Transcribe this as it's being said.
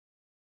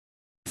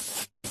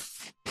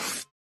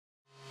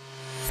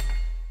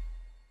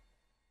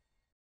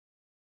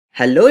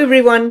Hello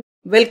everyone,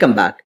 welcome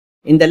back.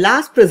 In the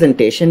last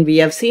presentation, we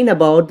have seen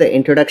about the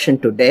introduction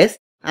to DES,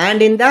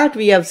 and in that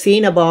we have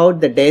seen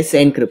about the DES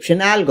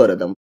encryption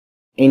algorithm.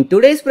 In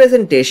today's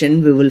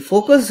presentation, we will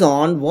focus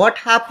on what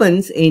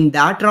happens in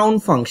that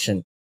round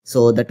function.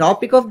 So the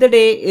topic of the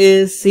day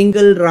is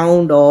single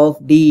round of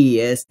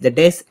DES, the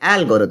DES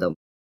algorithm.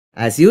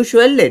 As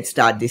usual, let's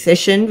start the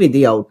session with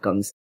the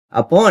outcomes.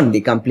 Upon the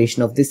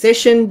completion of the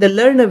session, the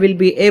learner will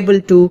be able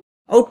to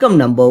outcome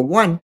number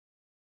 1.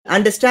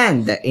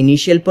 Understand the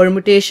initial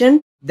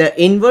permutation, the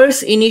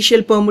inverse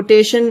initial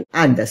permutation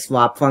and the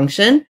swap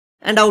function,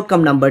 and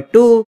outcome number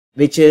 2,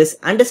 which is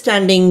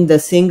understanding the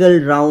single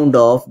round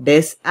of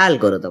DES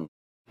algorithm.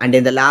 And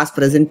in the last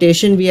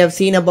presentation, we have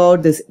seen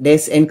about this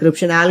DES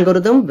encryption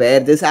algorithm, where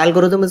this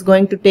algorithm is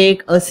going to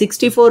take a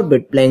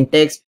 64-bit plain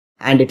text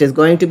and it is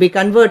going to be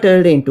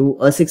converted into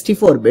a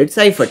 64-bit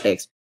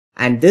ciphertext.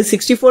 And this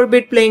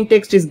 64-bit plain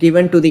text is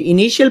given to the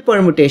initial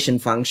permutation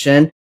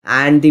function,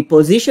 and the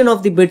position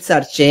of the bits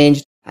are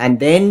changed,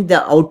 and then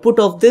the output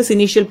of this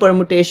initial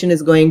permutation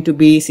is going to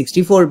be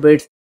 64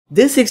 bits.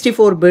 This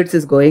 64 bits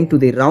is going to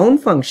the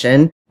round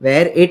function,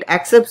 where it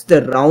accepts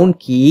the round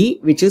key,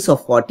 which is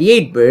of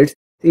 48 bits.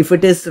 If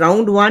it is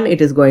round 1,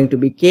 it is going to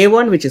be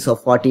K1, which is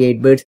of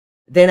 48 bits.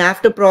 Then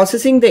after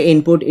processing the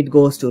input, it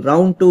goes to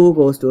round 2,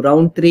 goes to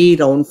round 3,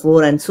 round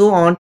 4 and so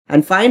on.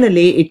 And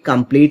finally, it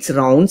completes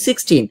round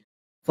 16.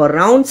 For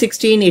round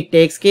 16, it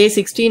takes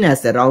K16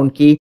 as the round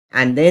key.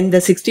 And then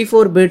the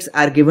 64 bits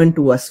are given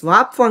to a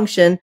swap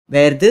function,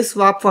 where this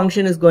swap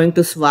function is going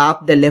to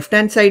swap the left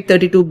hand side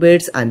 32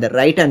 bits and the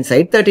right hand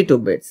side 32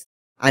 bits.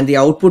 And the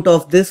output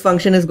of this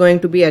function is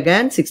going to be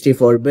again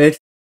 64 bits.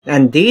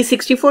 And these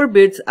 64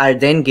 bits are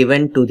then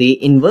given to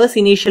the inverse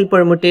initial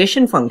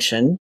permutation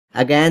function.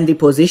 Again, the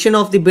position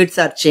of the bits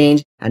are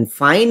changed, and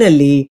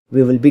finally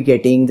we will be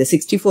getting the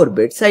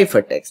 64-bit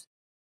ciphertext.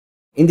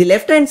 In the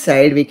left hand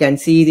side, we can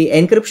see the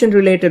encryption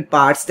related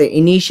parts, the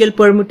initial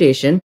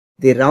permutation,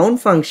 the round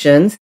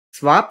functions,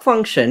 swap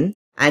function,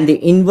 and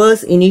the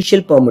inverse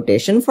initial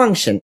permutation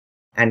function.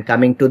 And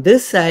coming to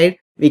this side,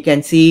 we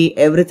can see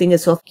everything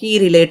is of key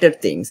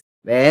related things,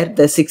 where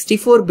the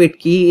 64-bit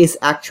key is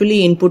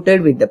actually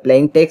inputted with the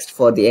plain text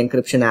for the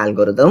encryption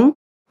algorithm.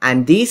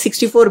 And these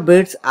 64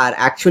 bits are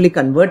actually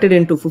converted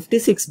into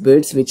 56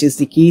 bits, which is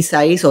the key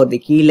size or the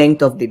key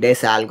length of the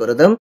DES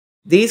algorithm.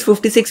 These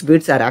 56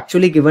 bits are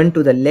actually given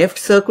to the left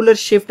circular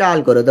shift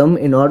algorithm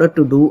in order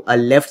to do a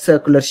left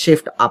circular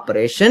shift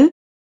operation.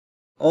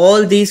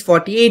 All these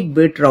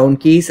 48-bit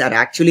round keys are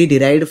actually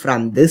derived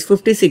from this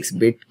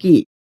 56-bit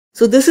key.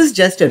 So this is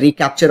just a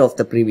recapture of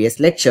the previous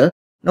lecture.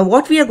 Now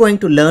what we are going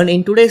to learn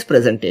in today's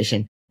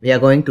presentation, we are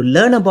going to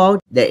learn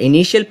about the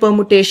initial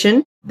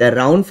permutation, the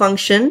round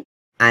function,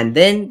 and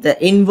then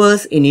the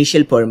inverse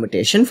initial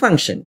permutation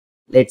function.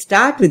 Let's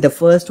start with the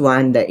first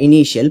one, the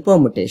initial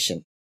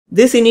permutation.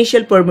 This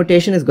initial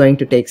permutation is going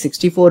to take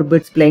 64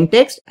 bits plain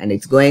text, and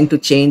it's going to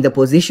change the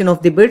position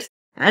of the bits,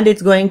 and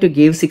it's going to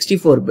give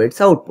 64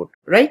 bits output,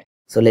 right?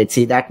 So let's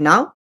see that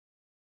now.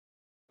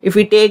 If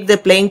we take the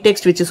plain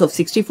text which is of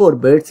 64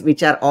 bits,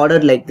 which are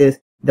ordered like this,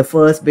 the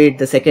first bit,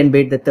 the second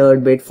bit, the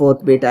third bit,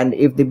 fourth bit, and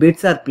if the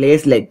bits are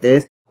placed like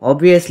this,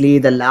 obviously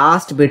the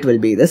last bit will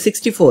be the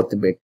 64th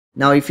bit.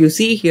 Now if you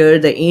see here,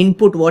 the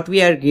input what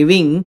we are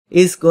giving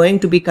is going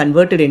to be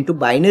converted into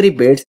binary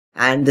bits,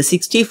 and the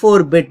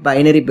 64-bit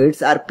binary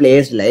bits are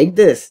placed like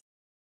this.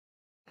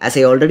 As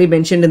I already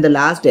mentioned in the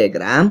last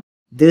diagram,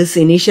 this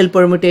initial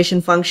permutation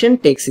function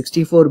takes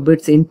 64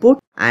 bits input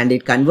and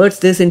it converts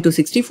this into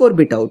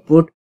 64-bit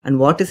output. And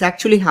what is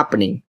actually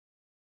happening?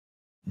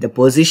 The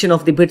position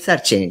of the bits are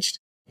changed.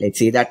 Let's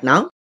see that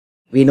now.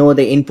 We know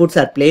the inputs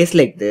are placed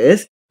like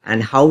this,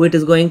 and how it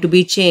is going to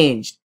be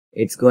changed.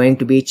 It's going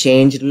to be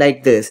changed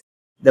like this.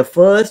 The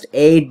first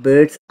 8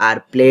 bits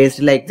are placed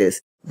like this.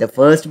 The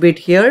first bit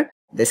here,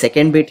 the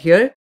second bit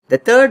here, the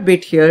third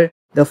bit here,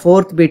 the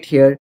fourth bit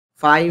here,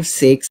 5,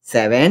 6,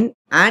 7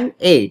 and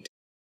 8.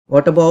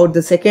 What about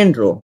the second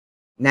row?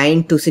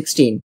 9 to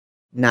 16.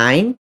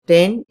 9,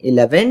 10,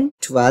 11,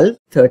 12,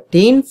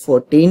 13,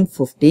 14,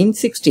 15,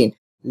 16.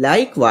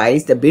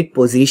 Likewise, the bit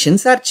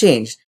positions are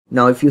changed.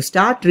 Now if you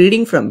start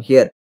reading from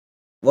here,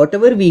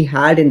 whatever we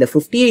had in the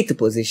 58th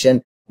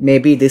position,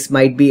 maybe this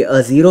might be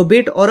a 0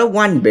 bit or a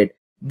 1 bit.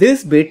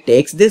 This bit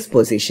takes this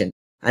position.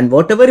 And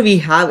whatever we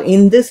have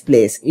in this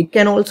place, it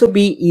can also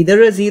be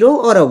either a 0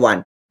 or a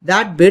 1.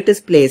 That bit is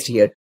placed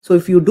here. So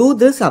if you do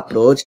this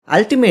approach,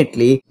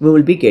 ultimately we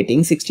will be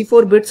getting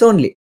 64 bits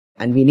only.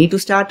 And we need to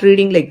start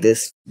reading like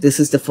this. This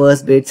is the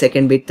first bit,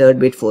 second bit, third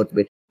bit, fourth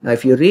bit. Now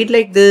if you read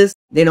like this,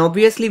 then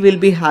obviously we'll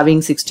be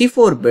having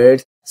 64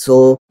 bits.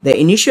 So the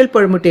initial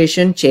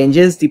permutation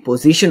changes the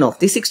position of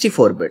the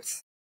 64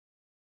 bits.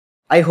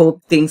 I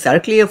hope things are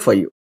clear for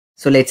you.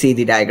 So let's see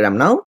the diagram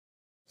now.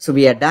 So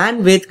we are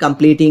done with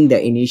completing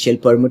the initial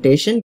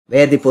permutation,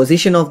 where the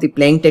position of the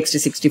plain text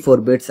 64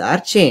 bits are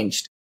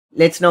changed.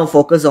 Let's now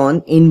focus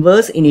on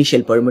inverse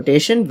initial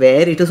permutation,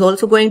 where it is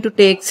also going to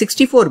take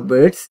 64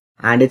 bits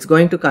and it's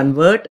going to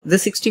convert the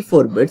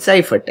 64-bit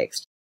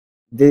ciphertext.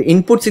 The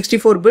input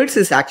 64 bits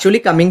is actually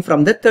coming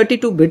from the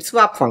 32-bit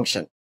swap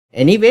function.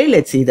 Anyway,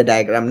 let's see the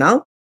diagram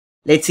now.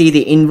 Let's see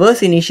the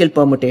inverse initial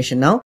permutation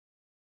now.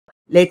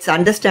 Let's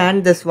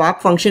understand the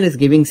swap function is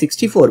giving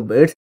 64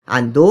 bits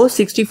and those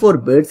 64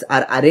 bits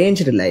are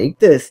arranged like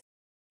this.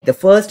 The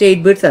first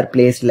 8 bits are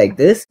placed like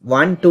this,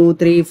 1, 2,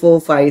 3,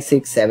 4, 5,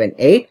 6, 7,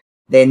 8.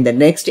 Then the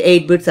next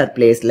 8 bits are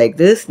placed like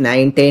this,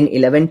 9, 10,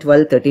 11,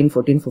 12, 13,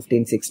 14,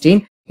 15,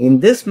 16. In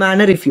this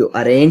manner, if you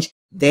arrange,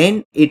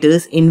 then it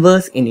is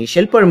inverse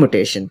initial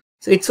permutation.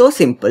 So it's so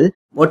simple.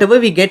 Whatever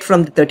we get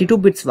from the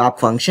 32-bit swap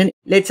function,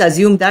 let's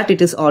assume that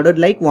it is ordered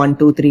like 1,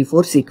 2, 3,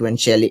 4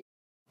 sequentially.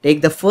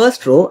 Take the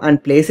first row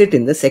and place it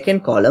in the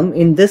second column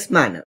in this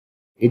manner.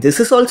 This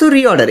is also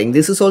reordering.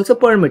 This is also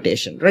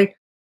permutation, right?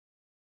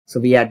 So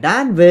we are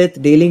done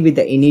with dealing with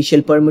the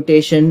initial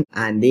permutation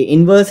and the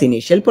inverse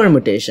initial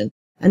permutation.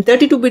 And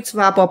 32-bit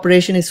swap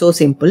operation is so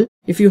simple.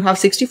 If you have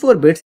 64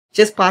 bits,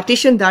 just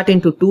partition that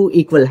into 2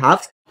 equal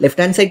halves. Left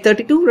hand side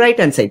 32, right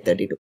hand side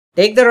 32.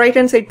 Take the right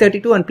hand side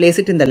 32 and place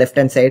it in the left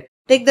hand side.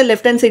 Take the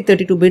left hand side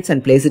 32 bits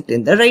and place it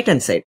in the right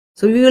hand side.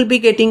 So we will be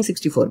getting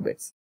 64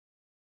 bits.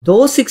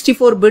 Those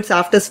 64 bits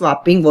after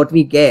swapping, what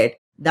we get,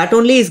 that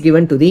only is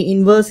given to the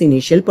inverse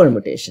initial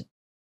permutation.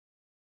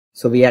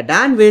 So we are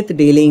done with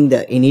dealing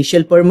the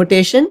initial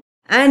permutation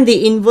and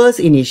the inverse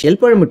initial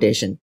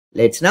permutation.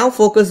 Let's now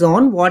focus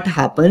on what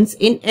happens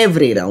in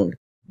every round.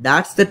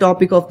 That's the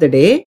topic of the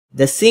day,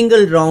 the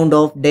single round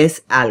of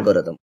DES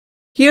algorithm.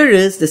 Here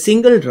is the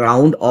single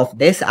round of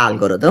DES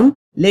algorithm.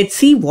 Let's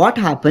see what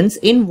happens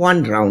in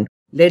one round.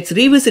 Let's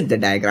revisit the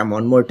diagram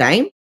one more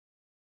time.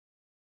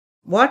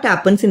 What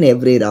happens in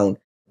every round?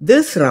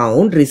 This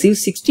round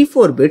receives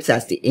 64 bits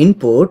as the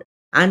input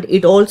and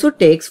it also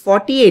takes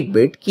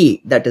 48-bit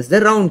key, that is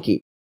the round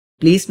key.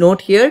 Please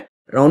note here,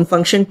 round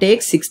function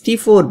takes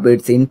 64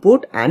 bits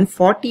input and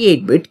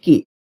 48-bit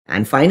key.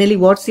 And finally,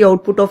 what's the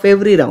output of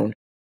every round?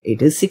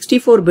 It is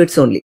 64 bits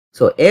only.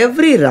 So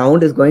every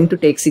round is going to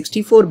take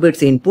 64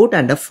 bits input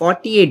and a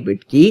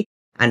 48-bit key.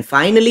 And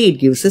finally, it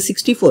gives a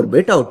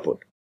 64-bit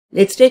output.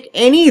 Let's take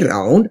any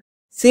round.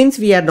 Since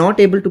we are not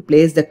able to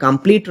place the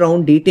complete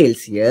round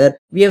details here,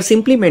 we have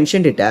simply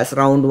mentioned it as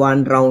round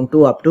 1, round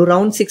 2 up to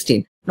round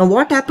 16. Now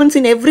what happens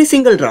in every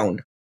single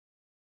round?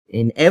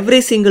 In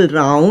every single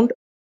round,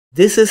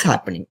 this is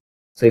happening.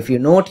 So if you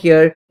note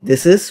here,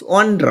 this is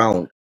one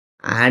round.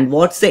 And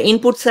what's the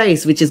input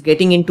size which is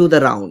getting into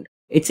the round?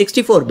 It's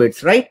 64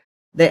 bits, right?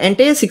 The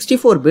entire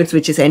 64 bits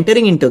which is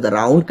entering into the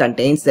round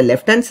contains the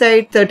left hand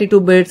side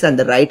 32 bits and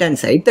the right hand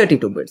side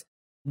 32 bits.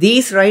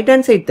 These right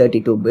hand side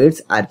 32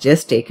 bits are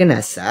just taken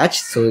as such.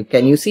 So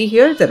can you see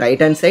here the right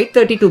hand side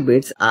 32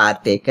 bits are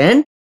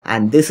taken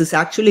and this is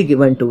actually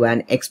given to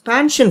an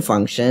expansion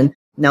function.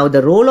 Now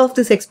the role of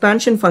this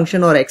expansion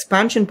function or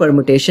expansion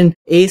permutation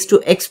is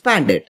to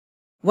expand it.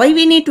 Why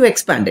we need to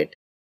expand it?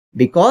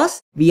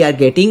 Because we are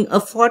getting a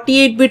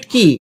 48-bit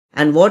key.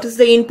 And what is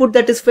the input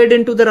that is fed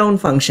into the round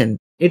function?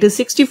 It is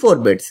 64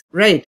 bits,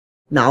 right?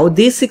 Now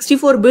these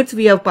 64 bits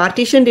we have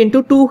partitioned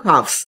into two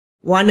halves.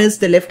 One is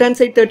the left hand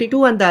side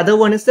 32 and the other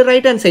one is the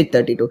right hand side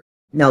 32.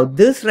 Now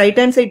this right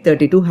hand side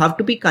 32 have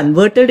to be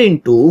converted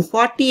into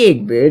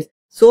 48 bits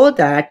so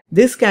that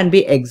this can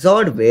be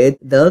XORed with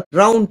the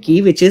round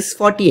key which is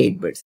 48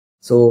 bits.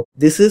 So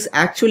this is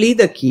actually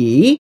the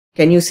key.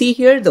 Can you see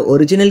here the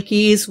original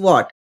key is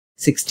what?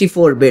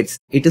 64 bits.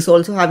 It is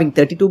also having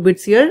 32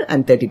 bits here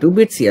and 32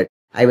 bits here.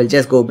 I will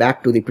just go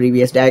back to the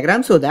previous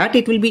diagram so that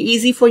it will be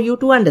easy for you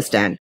to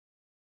understand.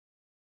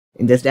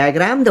 In this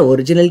diagram, the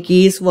original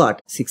key is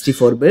what?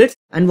 64 bits.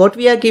 And what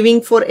we are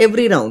giving for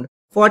every round?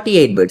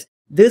 48 bits.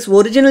 This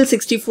original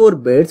 64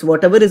 bits,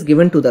 whatever is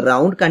given to the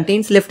round,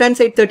 contains left hand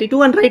side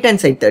 32 and right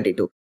hand side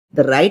 32.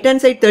 The right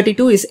hand side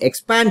 32 is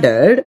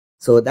expanded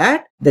so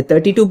that the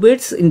 32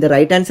 bits in the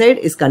right hand side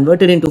is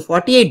converted into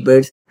 48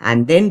 bits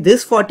and then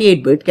this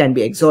 48 bit can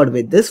be XORed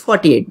with this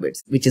 48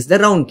 bits, which is the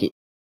round key.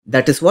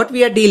 That is what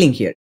we are dealing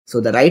here. So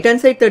the right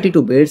hand side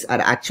 32 bits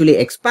are actually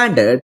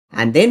expanded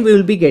and then we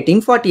will be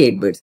getting 48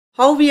 bits.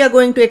 How we are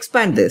going to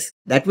expand this?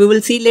 That we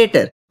will see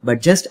later,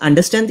 but just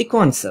understand the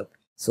concept.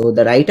 So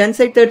the right hand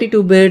side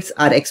 32 bits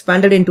are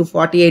expanded into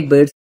 48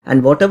 bits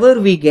and whatever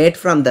we get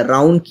from the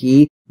round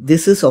key,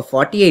 this is of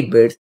 48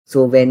 bits.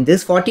 So when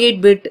this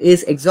 48 bit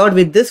is XORed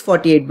with this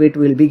 48 bit,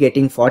 we will be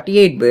getting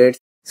 48 bits.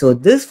 So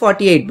this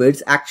 48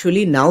 bits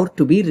actually now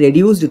to be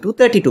reduced to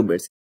 32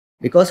 bits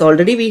because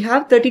already we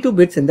have 32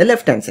 bits in the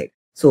left hand side.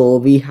 So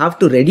we have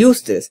to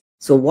reduce this.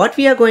 So what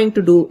we are going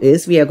to do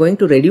is we are going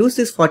to reduce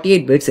this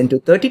 48 bits into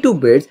 32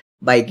 bits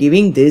by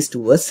giving this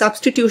to a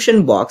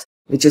substitution box,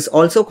 which is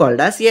also called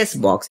as S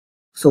box.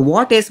 So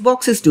what S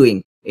box is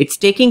doing? It's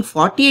taking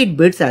 48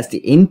 bits as the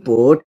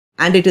input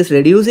and it is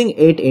reducing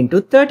it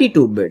into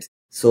 32 bits.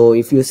 So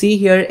if you see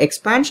here,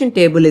 expansion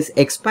table is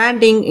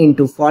expanding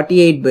into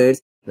 48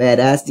 bits,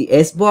 whereas the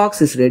S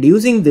box is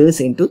reducing this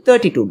into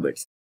 32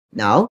 bits.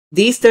 Now,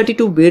 these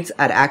 32 bits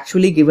are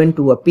actually given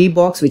to a P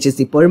box, which is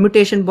the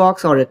permutation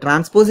box or a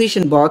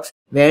transposition box,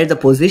 where the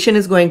position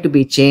is going to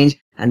be changed,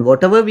 and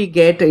whatever we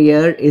get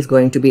here is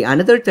going to be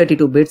another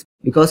 32 bits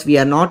because we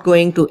are not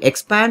going to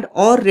expand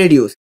or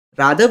reduce.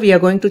 Rather, we are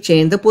going to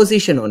change the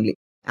position only.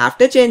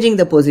 After changing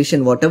the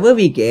position, whatever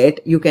we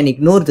get, you can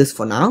ignore this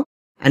for now.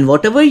 And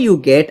whatever you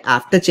get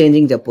after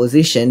changing the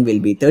position will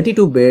be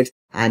 32 bits,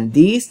 and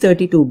these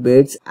 32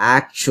 bits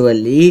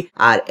actually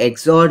are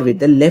XORed with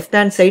the left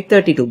hand side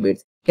 32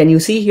 bits. Can you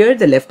see here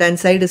the left hand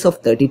side is of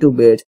 32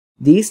 bits.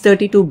 These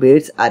 32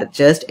 bits are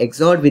just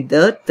XORed with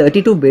the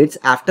 32 bits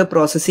after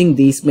processing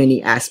these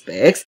many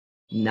aspects.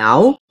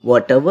 Now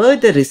whatever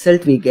the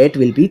result we get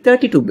will be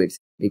 32 bits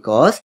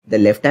because the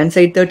left hand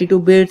side 32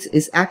 bits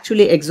is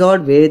actually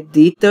XORed with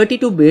the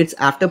 32 bits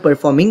after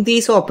performing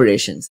these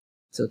operations.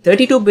 So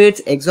 32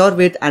 bits XOR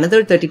with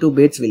another 32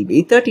 bits will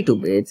be 32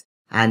 bits,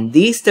 and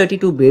these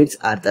 32 bits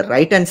are the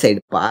right hand side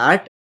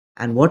part.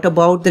 And what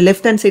about the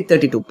left hand side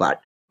 32 part?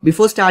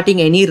 Before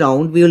starting any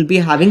round, we will be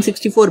having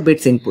 64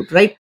 bits input,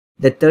 right?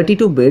 The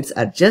 32 bits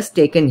are just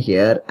taken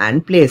here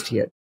and placed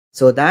here.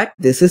 So that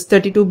this is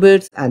 32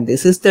 bits and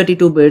this is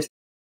 32 bits.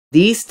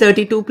 These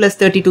 32 plus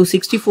 32,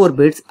 64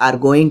 bits are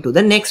going to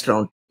the next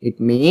round. It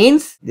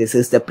means this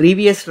is the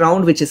previous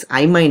round, which is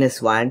I minus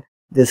 1.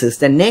 This is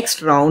the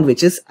next round,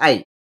 which is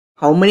I.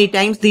 How many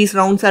times these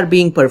rounds are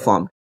being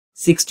performed?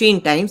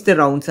 16 times the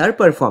rounds are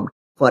performed.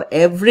 For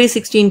every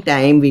 16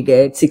 time, we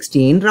get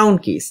 16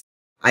 round keys.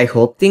 I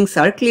hope things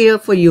are clear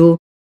for you.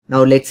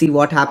 Now let's see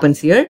what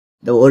happens here.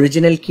 The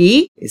original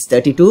key is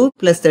 32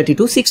 plus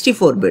 32,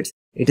 64 bits.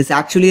 It is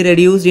actually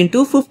reduced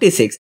into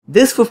 56.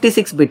 This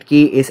 56 bit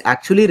key is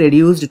actually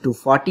reduced to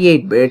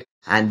 48 bit,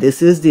 and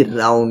this is the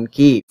round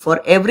key.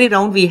 For every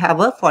round, we have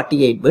a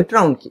 48 bit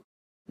round key.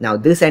 Now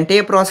this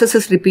entire process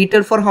is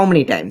repeated for how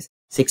many times?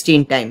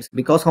 16 times,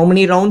 because how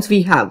many rounds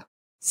we have?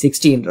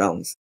 16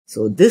 rounds.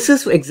 So this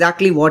is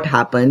exactly what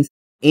happens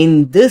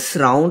in this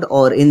round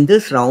or in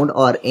this round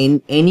or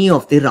in any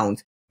of the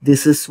rounds.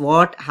 This is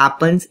what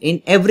happens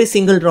in every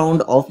single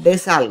round of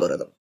this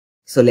algorithm.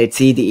 So let's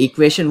see the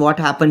equation, what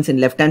happens in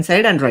left hand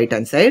side and right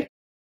hand side.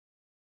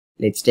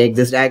 Let's take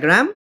this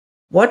diagram.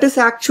 What is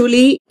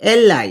actually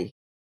Li?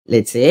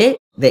 Let's say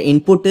the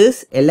input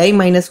is Li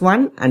minus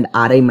 1 and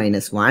Ri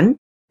minus 1.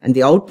 And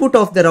the output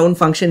of the round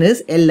function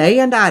is Li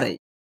and Ri.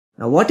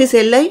 Now what is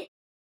Li?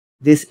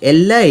 This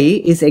Li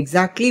is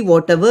exactly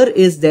whatever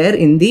is there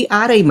in the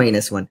Ri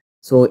minus 1.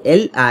 So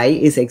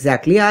Li is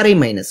exactly Ri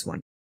minus 1.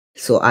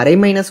 So Ri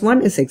minus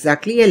 1 is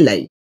exactly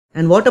Li.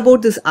 And what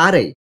about this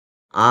Ri?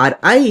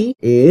 Ri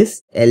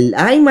is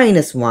Li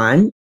minus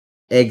 1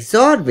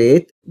 XOR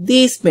with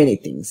these many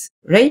things,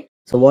 right?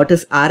 So what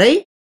is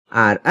Ri?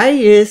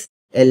 Ri is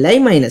Li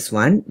minus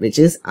 1, which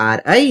is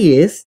Ri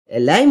is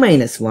Li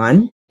minus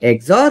 1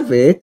 XOR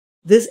with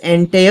this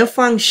entire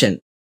function.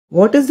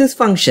 What is this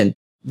function?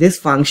 This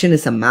function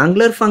is a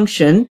Mangler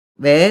function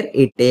where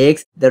it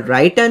takes the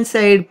right hand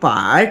side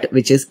part,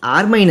 which is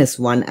R minus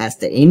 1 as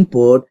the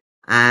input,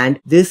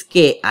 and this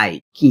Ki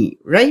key,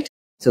 right?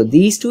 So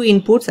these two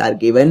inputs are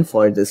given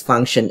for this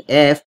function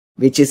f,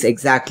 which is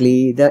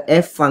exactly the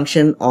f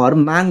function or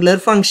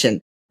Mangler function.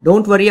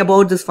 Don't worry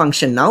about this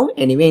function now.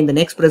 Anyway, in the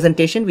next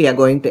presentation, we are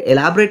going to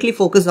elaborately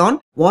focus on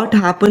what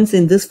happens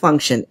in this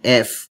function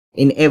f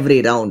in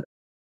every round.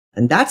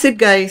 And that's it,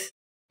 guys.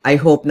 I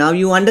hope now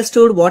you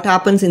understood what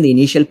happens in the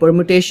initial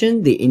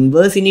permutation, the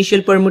inverse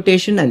initial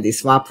permutation, and the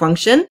swap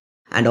function.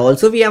 And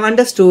also we have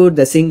understood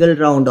the single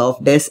round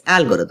of this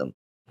algorithm.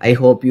 I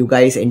hope you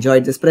guys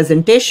enjoyed this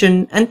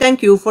presentation, and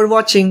thank you for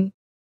watching.